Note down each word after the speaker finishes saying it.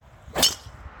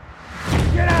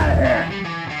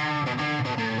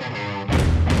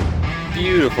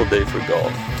beautiful day for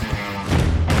golf.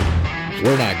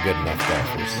 We're not good enough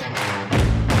golfers.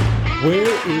 Where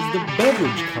is the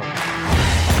beverage cart?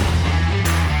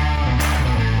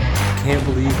 Can't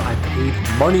believe I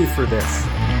paid money for this.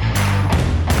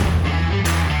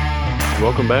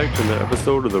 Welcome back to another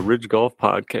episode of the Ridge Golf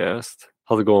Podcast.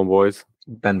 How's it going, boys?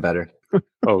 Been better.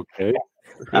 Okay.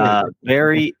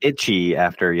 Very itchy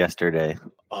after yesterday.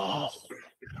 Oh,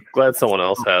 glad someone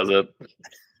else has it.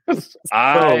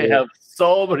 I have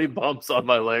so many bumps on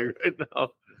my leg right now.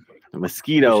 The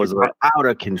mosquitoes are out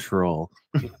of control.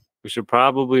 We should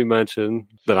probably mention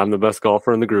that I'm the best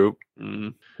golfer in the group.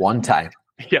 One time.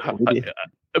 Yeah.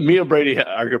 Me and Brady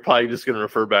are probably just going to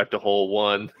refer back to hole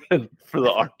one for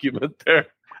the argument there.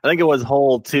 I think it was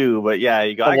hole 2, but yeah,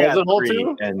 you go. I got hole 3,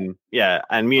 2? and yeah,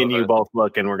 and me and you both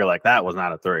look, and we're like, that was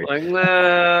not a 3. Like,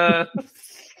 nah.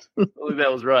 I think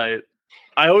that was right.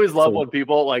 I always love when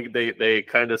people like they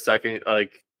kind of second,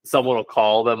 like someone will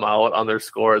call them out on their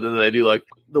score, and then they do like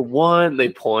the 1, they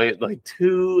point like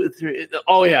 2, 3.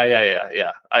 Oh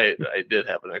yeah. I did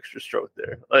have an extra stroke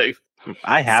there. Like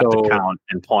I have to count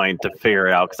and point to figure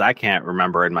it out because I can't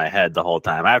remember in my head the whole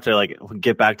time. I have to like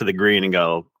get back to the green and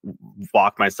go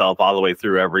walk myself all the way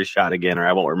through every shot again, or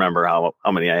I won't remember how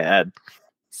many I had.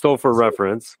 So for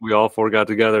reference, we all 4 got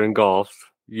together and golfed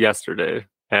yesterday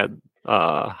at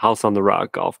House on the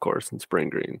Rock golf course in Spring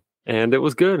Green. And it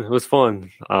was good. It was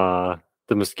fun. The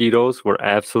mosquitoes were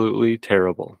absolutely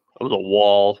terrible. It was a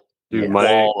wall. Dude,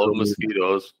 wall of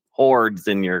mosquitoes. Hordes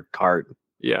in your cart.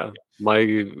 Yeah.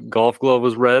 My golf glove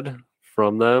was red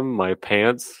from them. My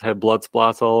pants had blood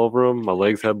spots all over them. My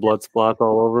legs had blood spots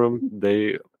all over them.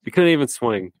 You couldn't even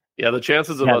swing. Yeah, the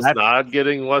chances of us not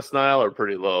getting West Nile are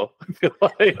pretty low. I feel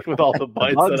like with all the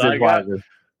bites that I got. The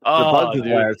bugs is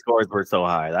why our scores were so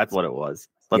high. That's what it was.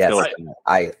 Let's go with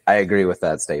that. I agree with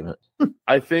that statement.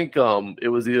 I think it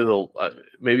was either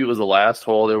maybe it was the last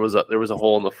hole. There was a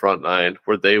hole in the front 9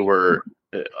 where they were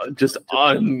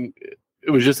it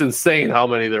was just insane how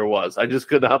many there was. I just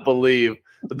could not believe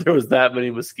that there was that many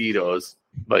mosquitoes.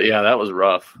 But yeah, that was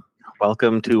rough.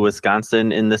 Welcome to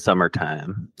Wisconsin in the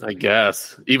summertime. I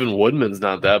guess even Woodman's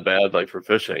not that bad, like for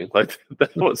fishing. Like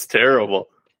that was terrible.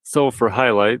 So for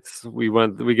highlights, we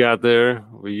got there.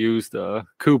 We used a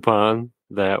coupon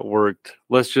that worked,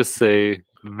 let's just say,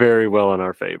 very well in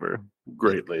our favor.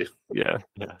 Greatly. Yeah.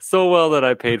 So well that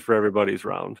I paid for everybody's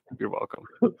round. You're welcome.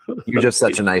 You're just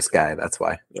such a nice guy. That's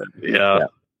why. Yeah.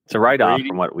 It's a write-off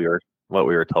from what we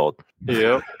were told.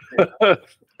 Yep.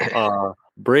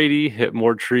 Brady hit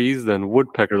more trees than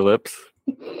woodpecker lips.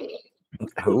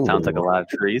 Ooh. Sounds like a lot of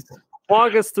trees.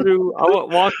 Walk us through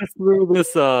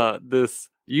this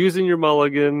using your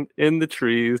mulligan in the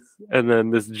trees, and then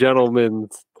this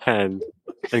gentleman's 10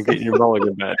 and get your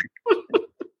mulligan back.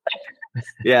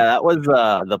 Yeah, that was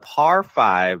the par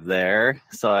 5 there.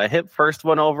 So I hit first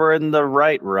one over in the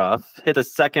right rough, hit the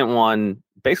second one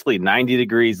basically 90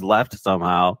 degrees left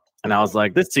somehow. And I was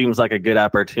like, this seems like a good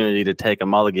opportunity to take a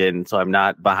mulligan so I'm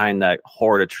not behind that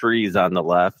horde of trees on the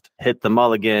left. Hit the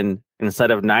mulligan.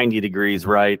 Instead of 90 degrees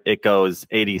right, it goes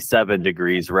 87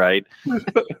 degrees right.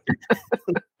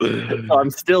 So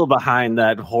I'm still behind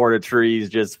that horde of trees,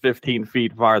 just 15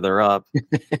 feet farther up.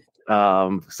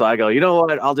 So I go, you know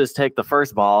what? I'll just take the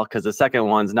first ball because the second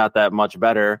one's not that much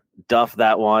better. Duff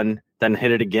that one, then hit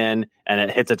it again, and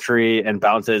it hits a tree and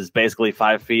bounces basically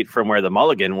 5 feet from where the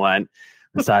mulligan went.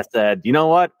 So I said, you know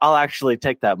what? I'll actually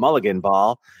take that mulligan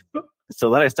ball.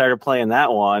 So then I started playing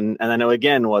that one, and then it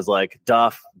again was like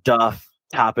duff,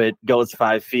 top it, goes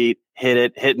 5 feet,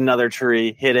 hit another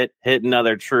tree, hit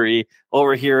another tree,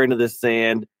 over here into the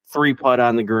sand, 3-putt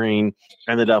on the green,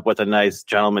 ended up with a nice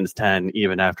gentleman's 10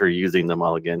 even after using the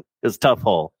mulligan. It was a tough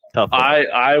hole.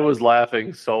 I was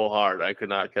laughing so hard I could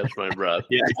not catch my breath.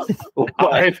 Yeah.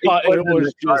 I thought it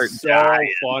was just so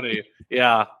funny.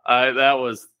 Yeah, that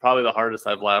was probably the hardest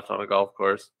I've laughed on a golf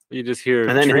course. You just hear,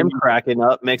 and then him cracking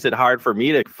up makes it hard for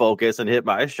me to focus and hit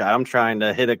my shot. I'm trying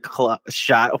to hit a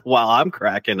shot while I'm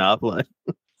cracking up. So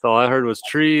all I heard was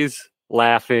trees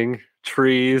laughing,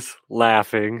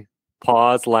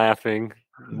 pause laughing,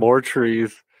 more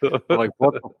trees. I'm like,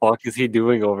 what the fuck is he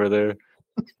doing over there?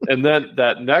 And then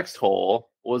that next hole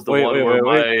was the one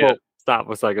where stop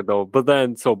a second though. But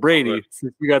then, so Brady,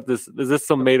 since you got this, is this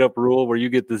some made up rule where you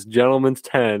get this gentleman's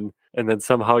 10 and then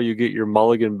somehow you get your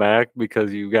mulligan back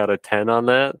because you got a 10 on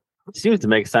that? It seems to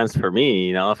make sense for me.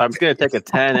 You know, if I'm going to take a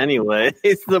 10 anyway,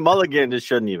 the mulligan just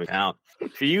shouldn't even count.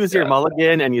 If you use your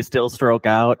mulligan and you still stroke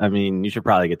out, I mean, you should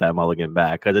probably get that mulligan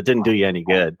back because it didn't do you any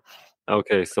good.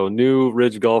 Okay, so new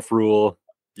Ridge Golf rule.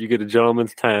 You get a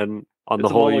gentleman's 10 on the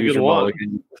whole use your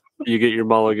mulligan. You get your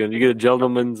mulligan. You get a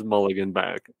gentleman's mulligan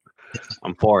back.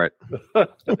 I'm for it.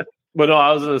 But no,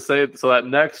 I was going to say, so that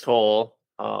next hole,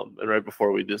 and right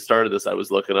before we just started this, I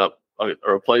was looking up a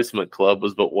replacement club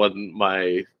was, but when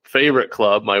my favorite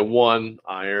club, my one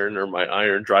iron or my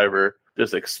iron driver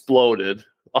just exploded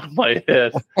on my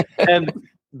head. And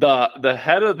the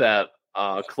head of that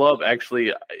club,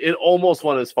 actually, it almost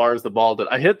went as far as the ball did.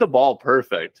 I hit the ball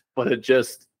perfect, but it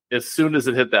just, as soon as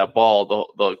it hit that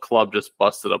ball, the club just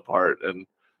busted apart. And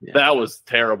that was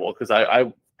terrible because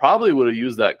I probably would have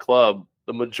used that club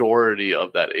the majority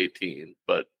of that 18,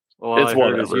 but it's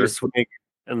whatever. You swing,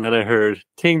 and then I heard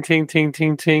ting, ting, ting,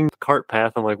 ting, ting, cart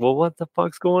path. I'm like, well, what the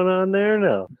fuck's going on there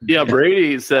now? Yeah,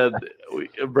 Brady said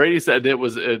it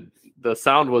was the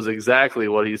sound was exactly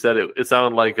what he said. It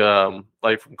sounded like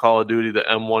from Call of Duty, the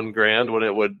M1 Grand, when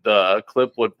it would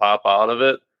clip would pop out of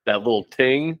it. That little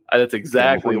ting. That's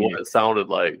exactly what it sounded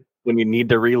like. When you need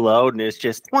to reload and it's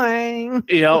just twang.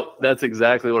 That's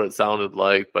exactly what it sounded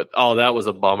like. But that was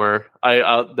a bummer.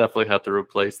 I'll definitely have to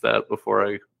replace that before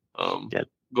I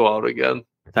go out again.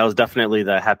 That was definitely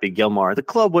the Happy Gilmore. The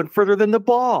club went further than the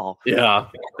ball. Yeah,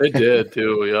 it did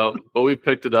too. Yeah, but we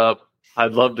picked it up.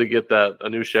 I'd love to get a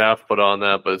new shaft put on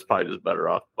that, but it's probably just better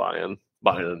off buying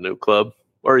a new club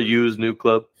or a used new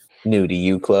club. New to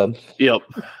you club. Yep,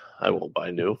 I won't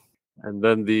buy new. And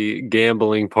then the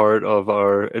gambling part of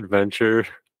our adventure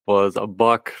was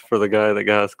 $1 for the guy that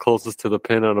got us closest to the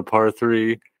pin on a par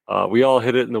 3. We all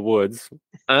hit it in the woods.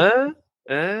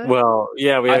 Well,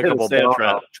 yeah, we had a couple sand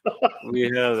trap. We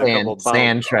had a couple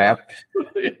sand trap.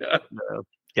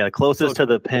 Yeah, the closest to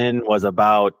the pin was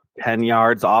about 10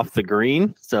 yards off the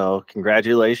green. So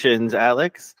congratulations,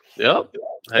 Alex. Yep.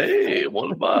 Hey,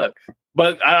 $1.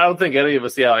 But I don't think any of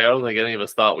us. Yeah, I don't think any of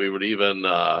us thought we would even.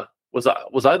 Was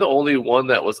I the only one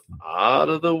that was out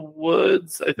of the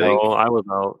woods? I think. No, I was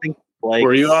out.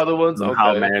 Were you out of the woods?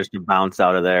 Somehow managed to bounce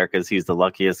out of there because he's the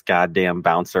luckiest goddamn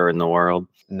bouncer in the world.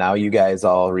 Now you guys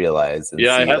all realize.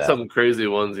 Yeah, I had some crazy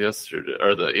ones yesterday.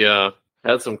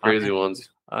 Had some crazy ones.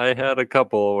 I had a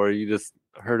couple where you just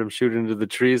heard him shoot into the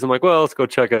trees. I'm like, well, let's go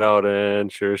check it out.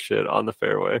 And sure as shit, on the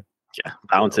fairway. Yeah,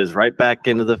 bounces right back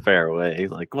into the fairway.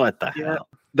 Like, what the hell?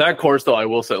 That course, though, I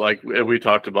will say, like, we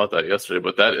talked about that yesterday,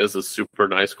 but that is a super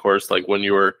nice course. Like when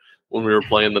we were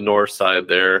playing the north side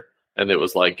there, and it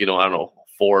was like, I don't know,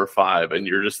 4 or 5, and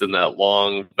you're just in that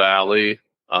long valley,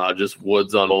 just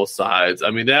woods on both sides.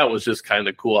 I mean, that was just kind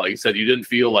of cool. Like you said, you didn't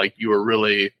feel like you were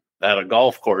really at a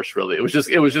golf course. Really, it was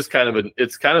just kind of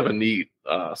a neat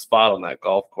spot on that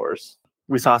golf course.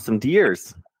 We saw some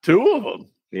deers. 2 of them.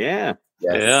 Yeah.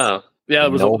 Yes. Yeah.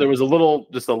 There was a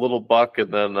little buck,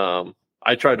 and then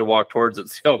I tried to walk towards it,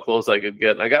 see how close I could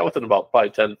get. And I got within about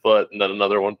 5-10 foot, and then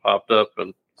another one popped up,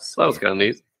 and that was kind of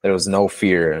neat. There was no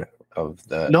fear of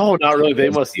the. No, not really.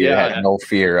 They must. Had no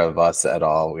fear of us at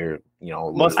all. We were,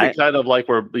 must be kind of like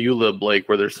where you live, Blake,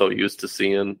 where they're so used to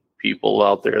seeing people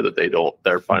out there that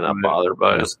they're probably not bothered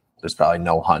by it. There's probably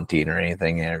no hunting or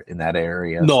anything in that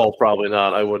area. No, probably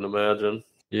not. I wouldn't imagine.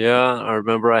 Yeah, I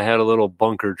remember I had a little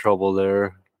bunker trouble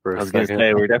there. I was going to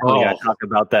say, we're definitely going to talk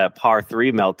about that par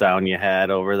 3 meltdown you had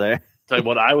over there. Tell you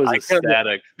what, I was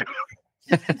ecstatic.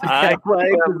 I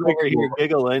was over here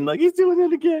giggling like he's doing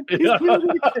it again.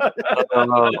 Oh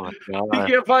my God.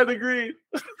 He can't find the green.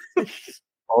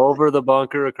 Over the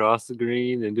bunker, across the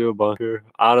green, into a bunker,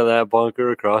 out of that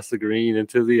bunker, across the green,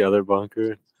 into the other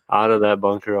bunker, out of that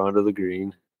bunker, onto the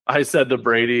green. I said to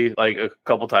Brady like a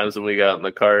couple times when we got in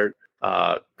the cart,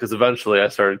 because eventually I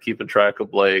started keeping track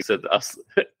of Blake.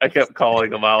 I kept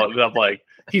calling him out, and I'm like,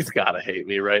 he's got to hate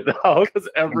me right now because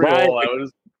every hole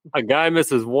a guy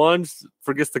misses one,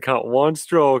 forgets to count one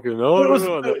stroke, and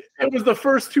it was the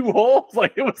first 2 holes.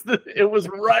 Like it was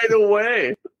right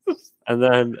away. And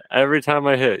then every time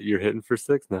I hit, you're hitting for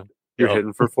 6 now. You're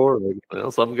hitting for 4.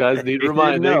 Well, some guys need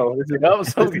reminding.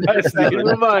 Some guys need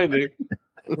reminding.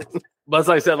 But as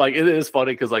I said, like it is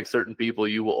funny because like certain people,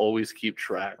 you will always keep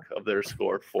track of their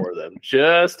score for them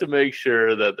just to make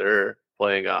sure that they're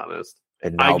playing honest.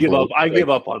 I give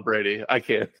up on Brady. I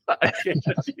can't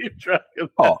keep track of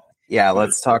that. Oh, yeah,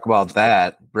 let's talk about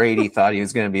that. Brady thought he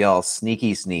was going to be all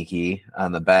sneaky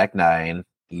on the back 9.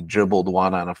 He dribbled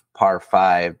one on a par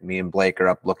 5. Me and Blake are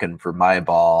up looking for my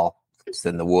ball. It's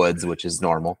in the woods, which is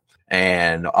normal.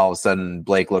 And all of a sudden,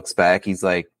 Blake looks back. He's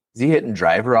like, is he hitting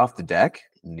driver off the deck?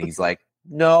 And he's like,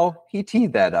 no, he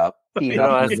teed that up. Teed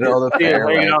up in the middle of the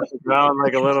fairway. Laying off the ground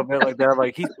like a little bit like that.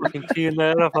 Like he's fucking teeing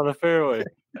that up on the fairway.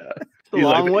 A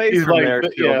long ways from there.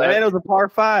 Man, it was a par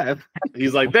 5.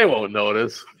 He's like, they won't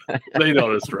notice. They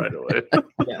noticed right away.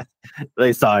 Yeah,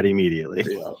 they saw it immediately.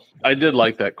 Yeah. I did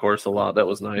like that course a lot. That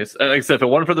was nice. And except if it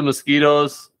weren't for the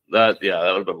mosquitoes, that would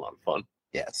have been a lot of fun.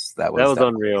 Yes, that was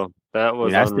unreal. That I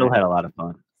was mean, I still unreal. had a lot of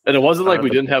fun. And it wasn't like we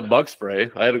didn't have bug spray.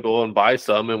 I had to go and buy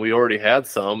some, and we already had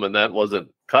some, and that wasn't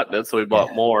cutting it, so we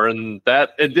bought more, and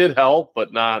that it did help,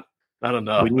 but not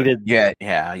enough. We needed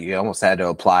Yeah. You almost had to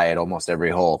apply it almost every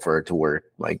hole for it to work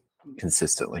like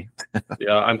consistently.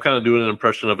 Yeah, I'm kind of doing an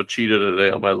impression of a cheetah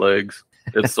today on my legs.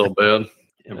 It's so bad.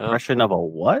 impression of a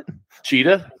what?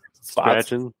 Cheetah spots.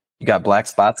 Scratching. You got black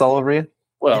spots all over you?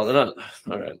 Well, they're not.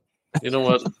 All right. You know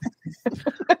what?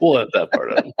 We'll let that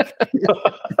part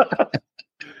out.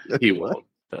 He won't.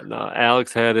 And,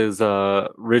 Alex had his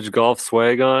Ridge Golf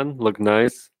swag on. Looked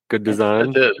nice. Good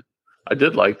design. I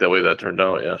did like the way that turned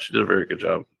out. Yeah, she did a very good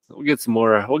job. We'll get some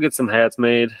more. We'll get some hats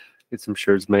made. Get some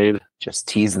shirts made. Just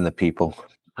teasing the people.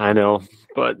 I know,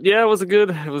 but yeah, it was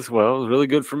really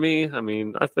good for me. I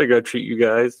mean, I think I'd treat you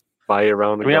guys, buy you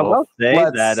around. I mean, I will say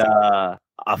Let's- that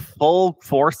a full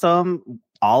foursome,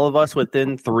 all of us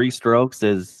within 3 strokes,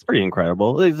 is pretty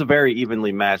incredible. It's a very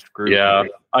evenly matched group. Yeah,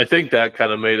 I think that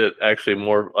kind of made it actually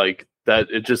more like that.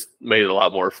 It just made it a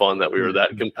lot more fun that we were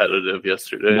that competitive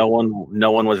yesterday. No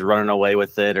one was running away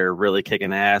with it or really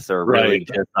kicking ass or really Right.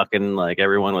 just sucking. Like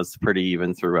everyone was pretty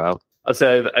even throughout. I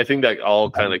say I think that all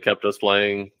kind of kept us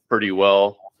playing pretty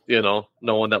well. You know,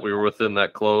 knowing that we were within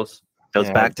that close. Those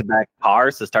Yeah. back-to-back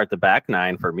pars to start the back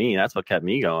 9 for me. That's what kept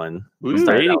me going. We Ooh,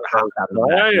 started Brady out hot out of the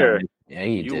back fire. 9. Yeah,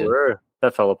 you You did. were.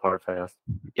 That fell apart fast.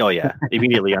 Oh yeah,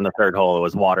 immediately on the 3rd hole it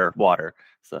was water.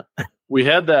 So We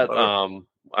had that.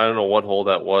 I don't know what hole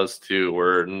that was too,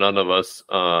 where none of us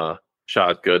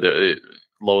shot good.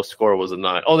 Lowest score was a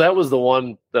 9. Oh, that was the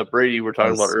one that Brady were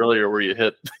talking about earlier, where you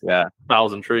hit yeah,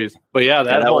 1,000 trees. But yeah,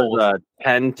 that that hole was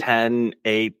 10, 10,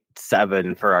 8,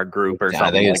 7 for our group or Yeah, I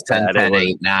something. think it's like 10, that. 10, It was,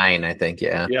 8, 9, I think,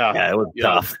 yeah. yeah, it was Yeah.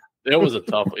 tough. it was a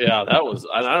tough. Yeah, that was.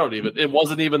 I don't even. It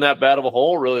wasn't even that bad of a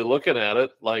hole, really. Looking at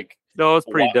it, like No, it's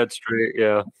pretty Wow. dead straight.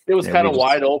 Yeah. it was Yeah, kind we of just-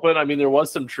 wide open. I mean, there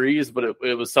was some trees, but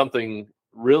it was something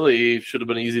really should have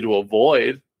been easy to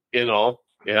avoid. You know.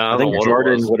 Yeah, I I, think don't know what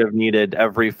Jordan it was. would have needed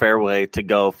every fairway to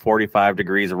go 45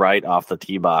 degrees right off the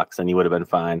tee box, and he would have been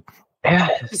fine. Yeah.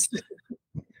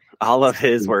 All of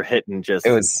his were hitting just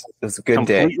It was a good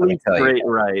day, let me completely tell you. straight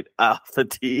right off the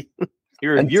tee.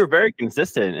 You were very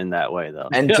consistent in that way, though.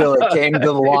 Until it came to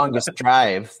the longest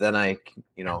drive, then I,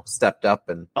 stepped up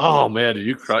and Oh man, did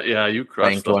you crush? Yeah, you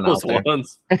crushed Banked one those out there.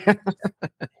 ones.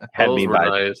 Had Those me were by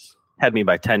nice. had me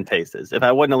by 10 paces. If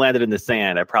I wouldn't have landed in the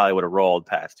sand, I probably would have rolled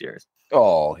past yours.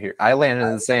 here I landed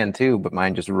in the sand too, but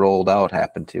mine just rolled out.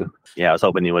 Happened to Yeah, I was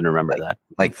hoping you wouldn't remember that.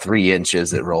 like 3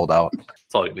 inches. It rolled out.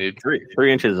 That's all you need.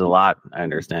 3 inches is a lot. I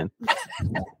understand.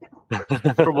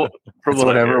 From what It's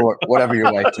I hear. whatever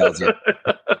your wife tells you.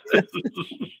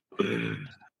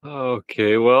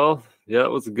 Okay. Well, yeah, it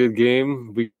was a good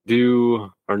game. We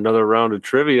do another round of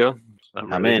trivia.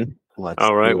 I'm in. Let's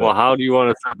All right. do Well, it. how do you want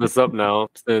to set this up now?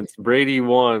 Since Brady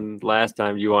won last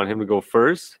time, do you want him to go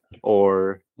first,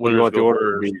 or what do you Winners want the go order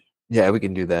to first. be? Yeah, we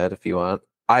can do that if you want.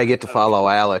 I get to follow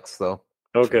Alex though.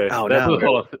 Okay. Oh, That's no.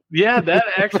 good. Yeah,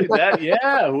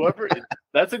 whoever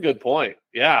that's a good point.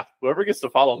 Yeah, whoever gets to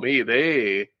follow me,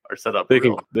 they are set up. They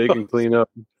can real. clean up.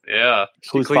 Yeah,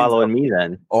 Who's cleans following me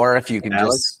then? Or if you can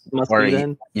Alex just, must or be you,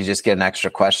 then. you just get an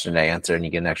extra question to answer and you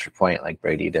get an extra point like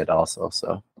Brady did also.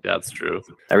 So that's true.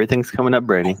 Everything's coming up,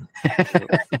 Brady.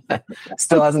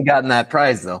 still hasn't gotten that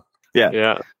prize though.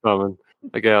 Yeah, coming.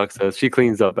 Like Alex says, she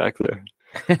cleans up back there.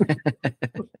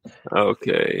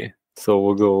 Okay, so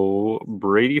we'll go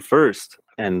Brady first.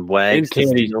 And Wags In to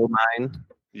candy. steal mine.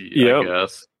 Yeah, Yep. I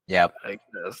guess. Yep. I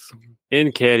guess.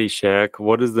 In Caddyshack,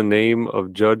 what is the name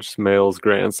of Judge Smale's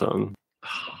grandson?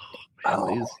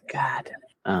 Oh God.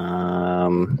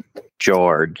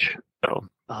 George.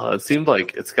 It seemed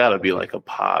like it's got to be like a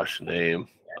posh name.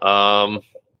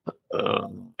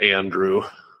 Andrew.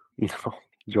 No,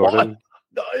 Jordan.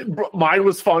 Mine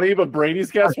was funny, but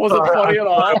Brady's guess wasn't funny at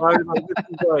all.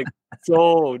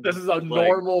 So This is a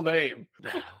normal name.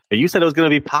 You said it was going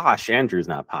to be posh. Andrew's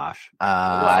not posh.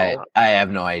 I have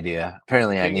no idea.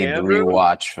 Apparently, I King need Andrew? to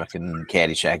rewatch fucking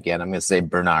Caddyshack again. I'm gonna say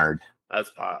Bernard That's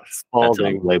posh. That's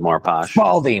Spalding. way more posh.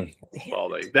 Spalding.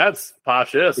 Spalding. That's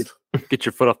poshest. Get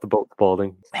your foot off the boat,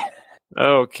 Spalding.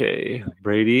 Okay,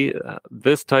 Brady.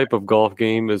 This type of golf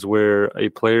game is where a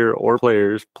player or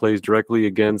players plays directly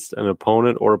against an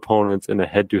opponent or opponents in a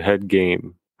head-to-head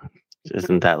game.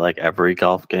 Isn't that like every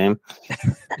golf game?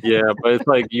 Yeah, but it's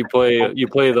like you play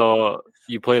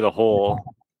the hole.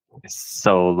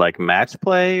 So like match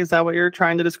play? Is that what you're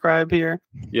trying to describe here?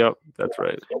 Yep, that's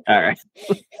right. All right.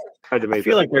 Had to I make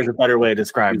feel that like there's a better way to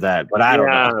describe that, but I don't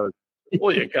know. Yeah,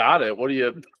 Well, you got it. What do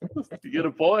you get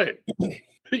a point?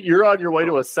 You're on your way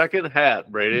to a second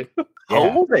hat, Brady.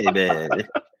 Oh, baby.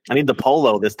 I need the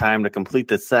polo this time to complete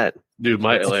this set. Dude,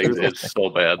 my legs itch so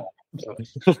bad.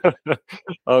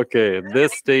 Okay,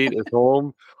 this state is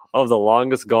home of the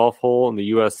longest golf hole in the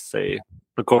USA.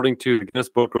 According to the Guinness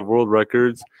Book of World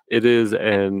Records, it is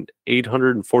an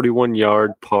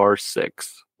 841-yard par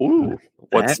 6. Ooh,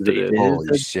 What That state is it? Holy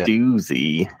is a shit.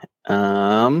 doozy.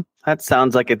 That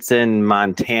sounds like it's in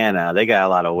Montana. They got a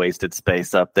lot of wasted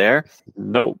space up there.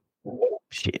 Nope.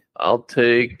 Shit. I'll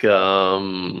take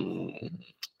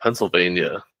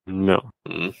Pennsylvania. No.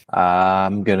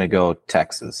 I'm gonna go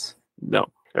Texas. No.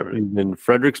 Everything. It's in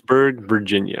Fredericksburg,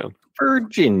 Virginia.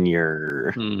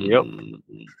 Virginia. Yep.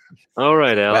 All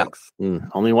right, Alex.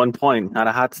 Only 1 point. Not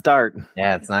a hot start.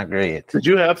 Yeah, it's not great. Did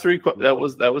you have three? That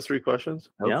was 3 questions.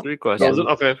 That was Yep. 3 Oh, questions. was it?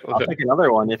 Okay. I'll Okay. pick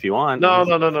another one if you want. No.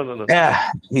 Yeah,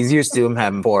 he's used to him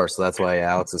having 4, so that's why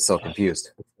Alex is so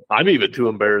confused. I'm even too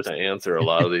embarrassed to answer a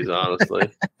lot of these, honestly.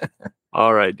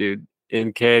 All right, dude.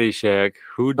 In Caddyshack,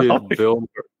 who did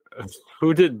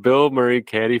Bill Murray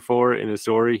caddy for in a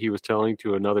story he was telling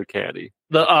to another caddy?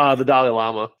 The Dalai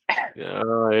Lama, Yeah,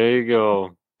 there you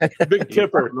go. big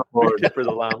tipper, big tipper,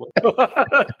 the Lama.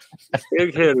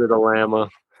 Big hitter, the llama.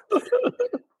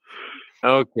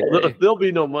 Okay. There'll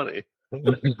be no money.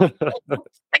 Well,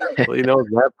 he knows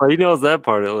that part. He knows that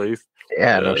part at least.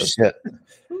 Yeah, no shit.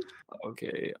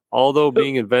 Okay. Although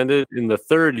being invented in the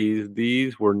 30s,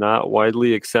 these were not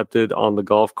widely accepted on the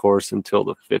golf course until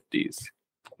the 50s.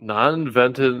 Not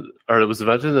invented, or it was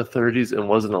invented in the 30s and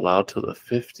wasn't allowed till the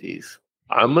 50s.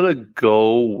 I'm gonna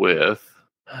go with.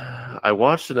 I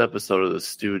watched an episode of The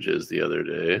Stooges the other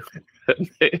day.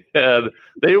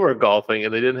 They were golfing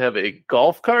and they didn't have a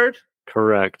golf cart.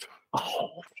 Correct. Oh,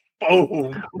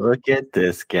 boom! Look at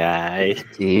this guy.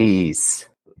 Jeez.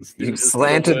 You Stooges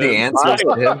slanted the win. answers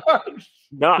to him.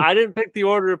 No, I didn't pick the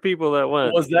order of people that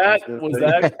went. Was that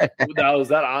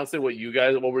honestly what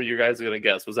were you guys gonna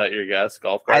guess? Was that your guess?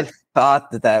 Golf I cart?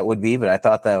 thought that would be, but I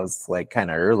thought that was like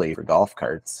kind of early for golf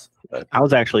carts. But I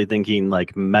was actually thinking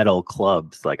like metal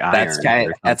clubs, like that's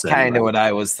iron. that's kind of what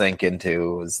I was thinking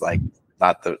too. Was like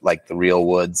not the real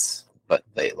woods, but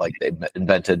they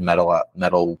invented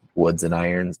metal woods and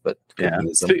irons, but couldn't Yeah.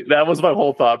 use them. See, that was my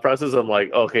whole thought process. I'm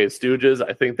like, okay, Stooges.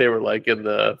 I think they were like in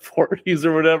the 40s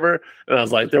or whatever, and I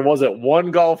was like, there wasn't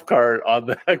one golf cart on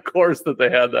that course that they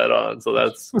had that on. So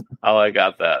that's how I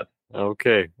got that.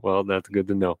 Okay. Well, that's good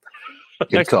to know.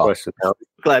 Good Next call. question. Alex.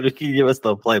 Glad you can give us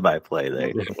the play-by-play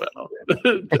there. Well,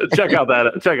 check out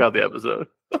the episode.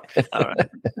 All right.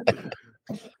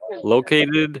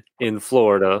 Located in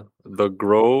Florida, the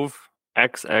Grove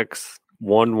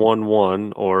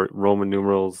XX111, or Roman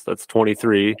numerals, that's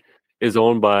 23, is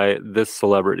owned by this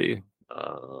celebrity.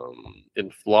 In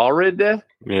Florida.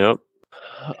 Yep.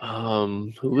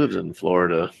 Who lives in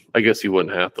Florida? I guess you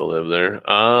wouldn't have to live there.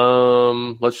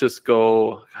 Let's just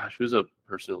go. Gosh, who's a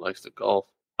person who likes to golf?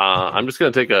 I'm just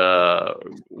gonna take a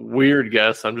weird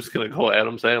guess. I'm just gonna go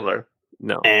Adam Sandler.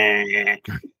 No. Eh.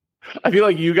 I feel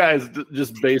like you guys,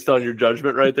 just based on your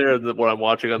judgment right there, and what I'm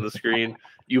watching on the screen,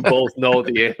 you both know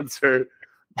the answer.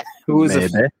 Who's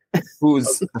Maybe.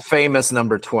 who's the famous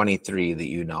number 23 that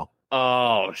you know?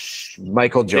 Oh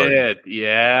Michael Jordan. shit!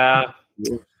 Yeah,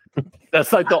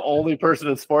 that's like the only person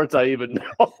in sports I even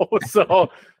know. So,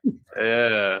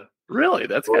 yeah, really,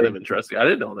 that's kind of interesting. I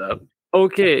didn't know that.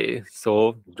 Okay.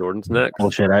 So Jordan's next.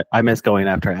 Bullshit. I miss going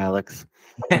after Alex.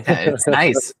 It's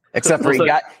nice, except for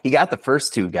he got the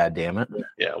first two. God damn it!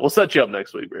 Yeah, we'll set you up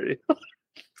next week, Brady.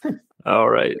 All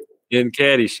right. In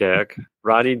Caddyshack,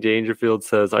 Rodney Dangerfield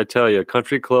says, I tell you,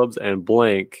 country clubs and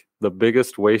blank, the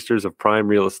biggest wasters of prime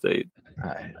real estate.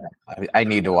 I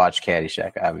need to watch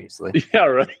Caddyshack, obviously. Yeah,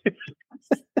 right.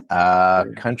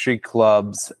 Country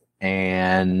clubs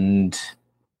and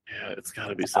Yeah, it's got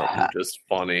to be something just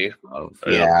funny,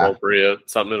 yeah, inappropriate,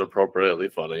 something inappropriately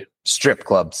funny. strip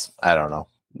clubs. I don't know.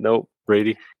 Nope.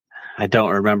 Brady. I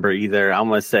don't remember either. I'm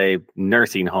going to say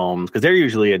nursing homes because they're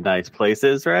usually in nice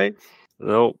places, right?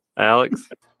 Nope. Alex.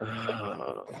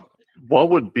 What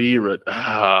would be?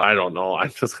 I don't know. I'm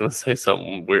just gonna say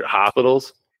something weird.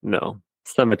 Hospitals. No.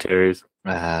 Cemeteries.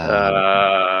 That's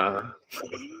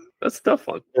a tough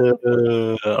one.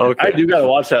 Okay. I do gotta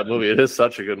watch that movie. It is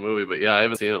such a good movie, but yeah, I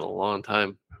haven't seen it in a long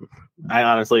time. I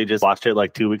honestly just watched it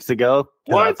like 2 weeks ago. 'Cause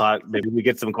I What? thought maybe we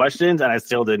get some questions, and I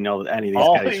still didn't know any of these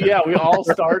Oh guys. yeah, we all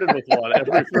started with one.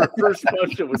 Every first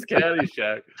question was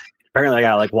Caddyshack. Apparently, I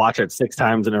gotta like watch it 6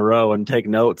 times in a row and take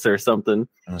notes or something.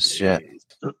 Oh shit!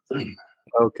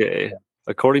 Okay.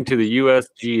 According to the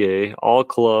USGA, all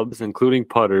clubs, including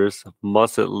putters,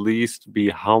 must at least be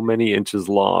how many inches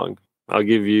long? I'll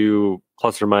give you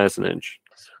plus or minus an inch.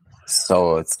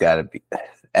 So it's got to be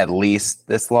at least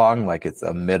this long, like it's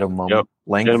a minimum Yep.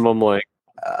 length. Minimum length.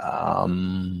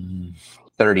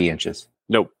 30 inches.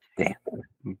 Nope. Damn.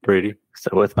 Brady. So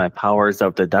with my powers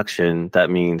of deduction, that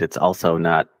means it's also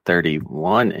not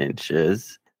 31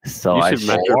 inches. So You I should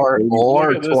measure- Or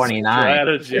Look at this 29.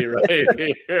 strategy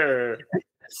right here.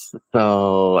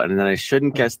 So, and then I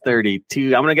shouldn't guess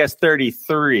 32. I'm gonna guess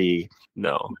 33.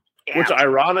 No. Which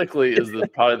ironically is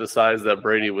probably the size that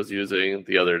Brady was using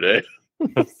the other day.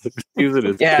 Use it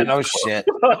as Yeah, kids' no club. shit.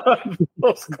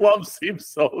 Those clubs seem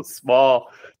so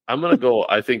small. I'm gonna go,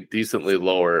 I think, decently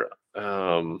lower.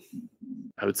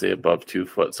 I would say above 2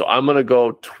 foot. So I'm gonna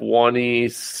go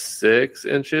 26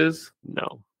 inches.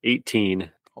 No. 18.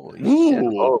 Holy Ooh. shit.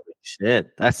 Holy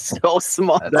shit, that's so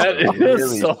small. That's That is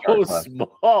really so short.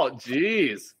 small.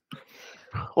 Jeez.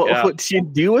 What yeah. would you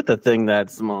do with a thing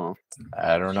that small?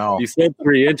 I don't know. You said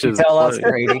 3 inches. Tell us,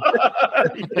 Funny. Brady.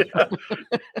 Yeah.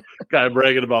 Guy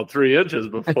bragging about 3 inches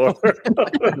before.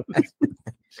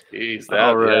 Jeez,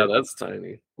 All right. that's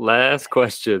tiny. Last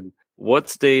question. What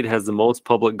state has the most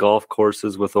public golf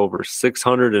courses with over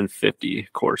 650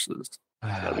 courses?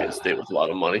 That'd be a state with a lot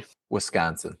of money.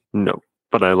 Wisconsin. No.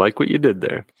 But I like what you did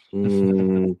there.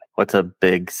 What's a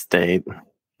big state?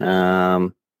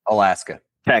 Alaska.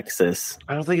 Texas.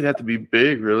 I don't think it'd have to be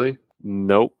big, really.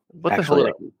 Nope. What Actually, the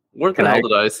hell? Where the can hell I-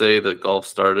 did I say that golf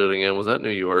started again? Was that New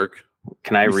York?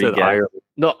 Can I You said re-guess? Ireland.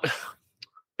 No,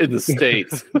 in the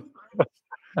States.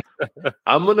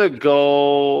 I'm gonna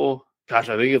go. Gosh,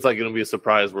 I think it's like gonna be a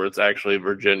surprise where it's actually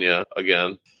Virginia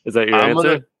again. Is that your I'm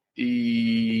answer?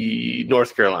 gonna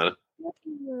North Carolina.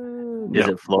 Is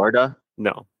it Florida?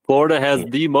 No. Florida has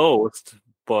the most,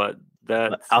 but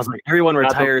that's I was like, everyone Not the-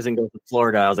 retires and goes to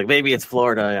Florida. I was like, maybe it's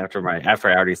Florida after I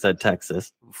already said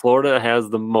Texas. Florida has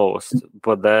the most,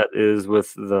 but that is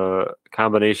with the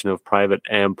combination of private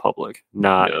and public,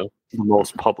 not Yeah. the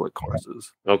most public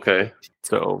courses. Okay.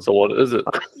 So So what is it?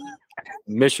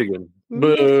 Michigan.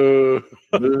 Boo.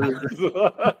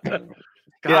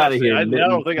 Get outta here, I don't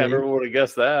Mitten. think I ever would have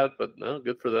guessed that, but no,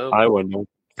 good for them. I wouldn't know.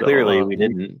 So, Clearly, we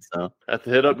didn't. So Have to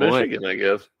hit up Boy. Michigan, I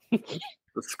guess.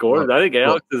 the scores. I think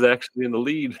Alex is actually in the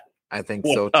lead. I think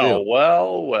so Oh, too.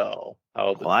 well.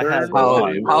 How the Well, I had turn-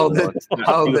 How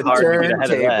the hard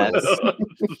to get ahead of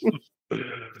turntables.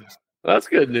 That's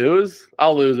good news.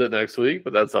 I'll lose it next week,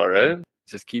 but that's all right.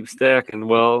 Just keep stacking.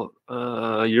 Well,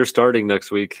 you're starting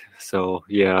next week, so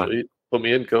yeah. Sweet. Put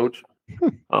me in, coach.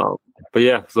 But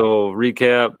yeah, so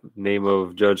recap: name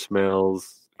of Judge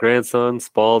Smell's grandson,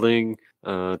 Spalding.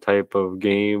 Type of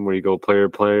game where you go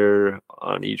player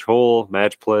on each hole,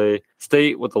 match play.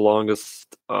 State with the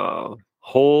longest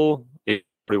hole,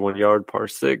 41 yard par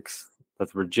 6.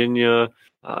 That's Virginia.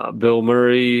 Bill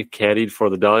Murray caddied for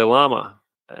the Dalai Lama,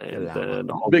 and then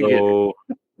Big hit.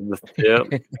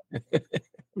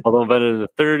 although invented in the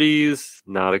 30s,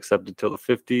 not accepted till the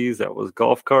 50s. That was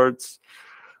golf carts.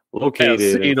 Located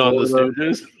in Seen on the Florida.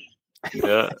 Stooges.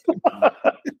 Yeah.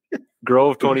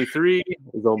 Grove 23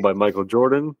 is owned by Michael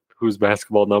Jordan, whose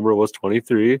basketball number was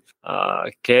 23.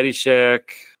 Caddyshack,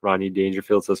 Ronnie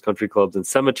Dangerfield says country clubs and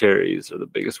cemeteries are the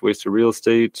biggest waste of real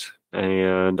estate.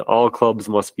 And all clubs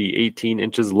must be 18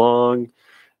 inches long.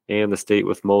 And the state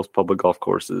with most public golf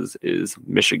courses is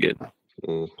Michigan.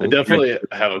 I definitely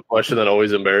have a question that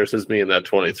always embarrasses me in that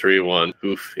 23 one.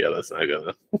 Oof, yeah, that's not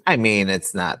gonna. I mean,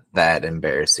 it's not that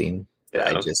embarrassing. Yeah.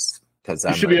 I just because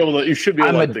You should be able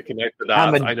I'm to connect the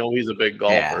dots. I'm a- I know he's a big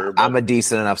golfer. Yeah, but I'm a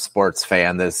decent enough sports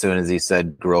fan that as soon as he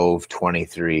said Grove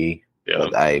 23,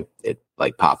 yeah. it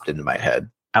like popped into my head.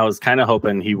 I was kind of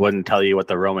hoping he wouldn't tell you what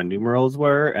the Roman numerals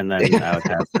were, and then I would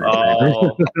have.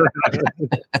 Oh,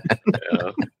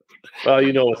 yeah. Well,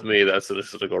 you know, with me, that's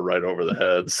just to go right over the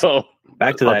head. So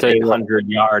Back to I'll that tell you what.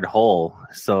 800-yard hole.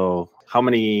 So, how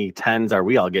many tens are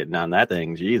we all getting on that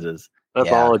thing? Jesus! That's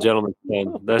Yeah. all a gentleman's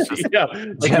can. That's just yeah, Like, do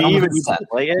you Gentlemen's even need to 10.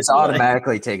 play it? Just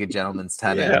automatically take a gentleman's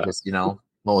 10 Yeah. and just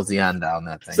mosey on down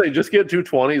that thing. say just get 2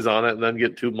 20s on it and then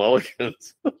get 2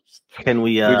 mulligans. Can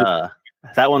we?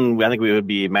 That one, I think we would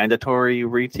be mandatory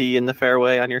re-tee in the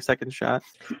fairway on your second shot.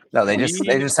 No, they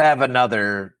just have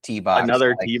another tee box.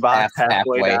 Another tee box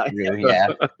halfway down. through. Yeah.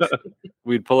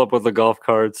 we'd pull up with the golf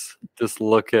carts, just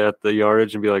look at the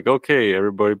yardage and be like, okay,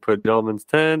 everybody put gentleman's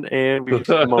 10 and we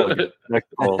come out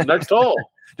next hole. Next hole.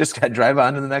 Just gotta drive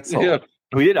on to the next hole. Yeah.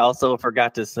 We did also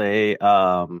forgot to say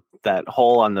that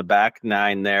hole on the back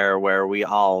 9 there where we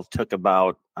all took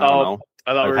about, I don't know,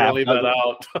 I thought we were Half gonna leave that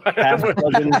out. half a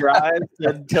dozen drives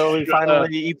until we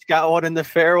finally each got one in the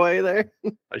fairway there.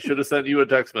 I should have sent you a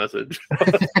text message.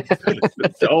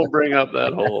 Don't bring up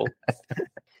that hole.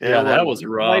 Yeah, that was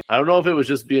rough. I don't know if it was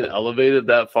just being elevated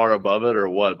that far above it or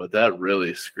what, but that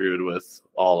really screwed with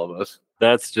all of us.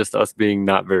 That's just us being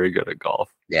not very good at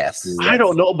golf. Yes. I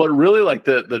don't know, but really, like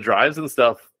the drives and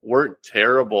stuff weren't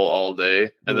terrible all day,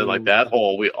 and then like that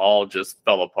hole, we all just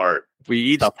fell apart. We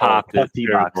each Tough popped it. tee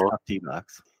box. terrible. Tough tee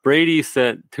box. Brady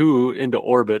sent 2 into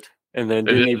orbit and then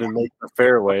They didn't didn't. even make the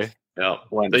fairway. Yeah,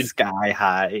 Went They- sky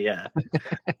high. Yeah.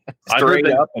 I heard Straight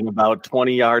they- up and about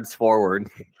 20 yards forward.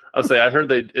 I'll say I heard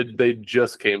they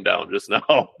just came down just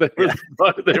now. They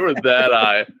were that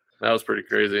high. That was pretty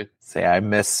crazy. Say I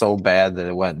missed so bad that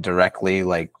it went directly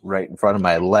like right in front of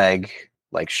my leg,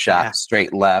 like shot Yeah.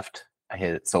 straight left. I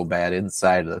hit it so bad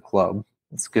inside of the club.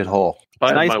 It's a good hole. If I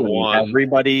It's had nice my when one.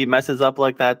 everybody messes up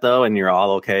like that, though, and you're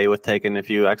all okay with taking a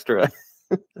few extra.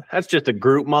 That's just a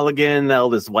group mulligan.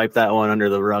 They'll just wipe that one under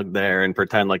the rug there and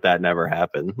pretend like that never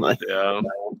happened. Like, Yeah.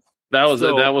 That was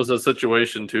a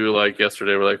situation too. Like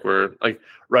yesterday, we're like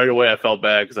right away. I felt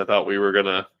bad because I thought we were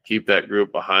gonna keep that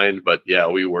group behind, but yeah,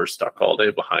 we were stuck all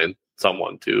day behind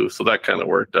someone too. So that kind of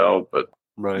worked out. But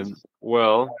Right.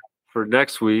 Well, for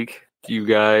next week, you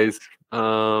guys,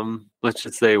 let's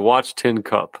just say watch Tin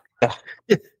Cup.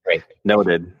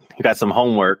 noted. You got some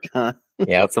homework. Huh?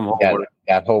 Yeah, Some got, homework.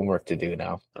 got homework to do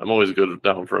now. I'm always good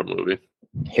down for a movie.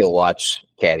 He'll watch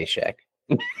Caddyshack.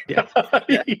 Yeah.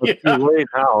 It's too late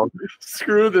now.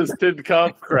 Screw this Tin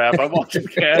Cup crap. I'm watching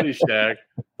Caddyshack.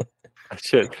 I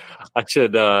should,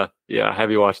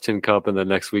 have you watch Tin Cup and then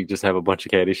next week just have a bunch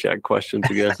of Caddyshack questions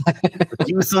again.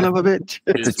 You son of a bitch.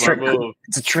 It's a Smart trick. move.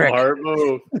 It's a trick. Smart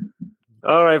move.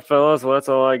 All right, fellas. Well, that's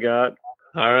all I got.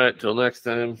 All right. Till next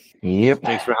time. Yep.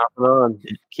 Thanks for hopping on.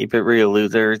 Keep it real,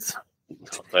 losers.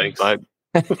 Thanks. Bye.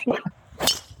 Get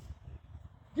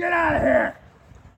out of here!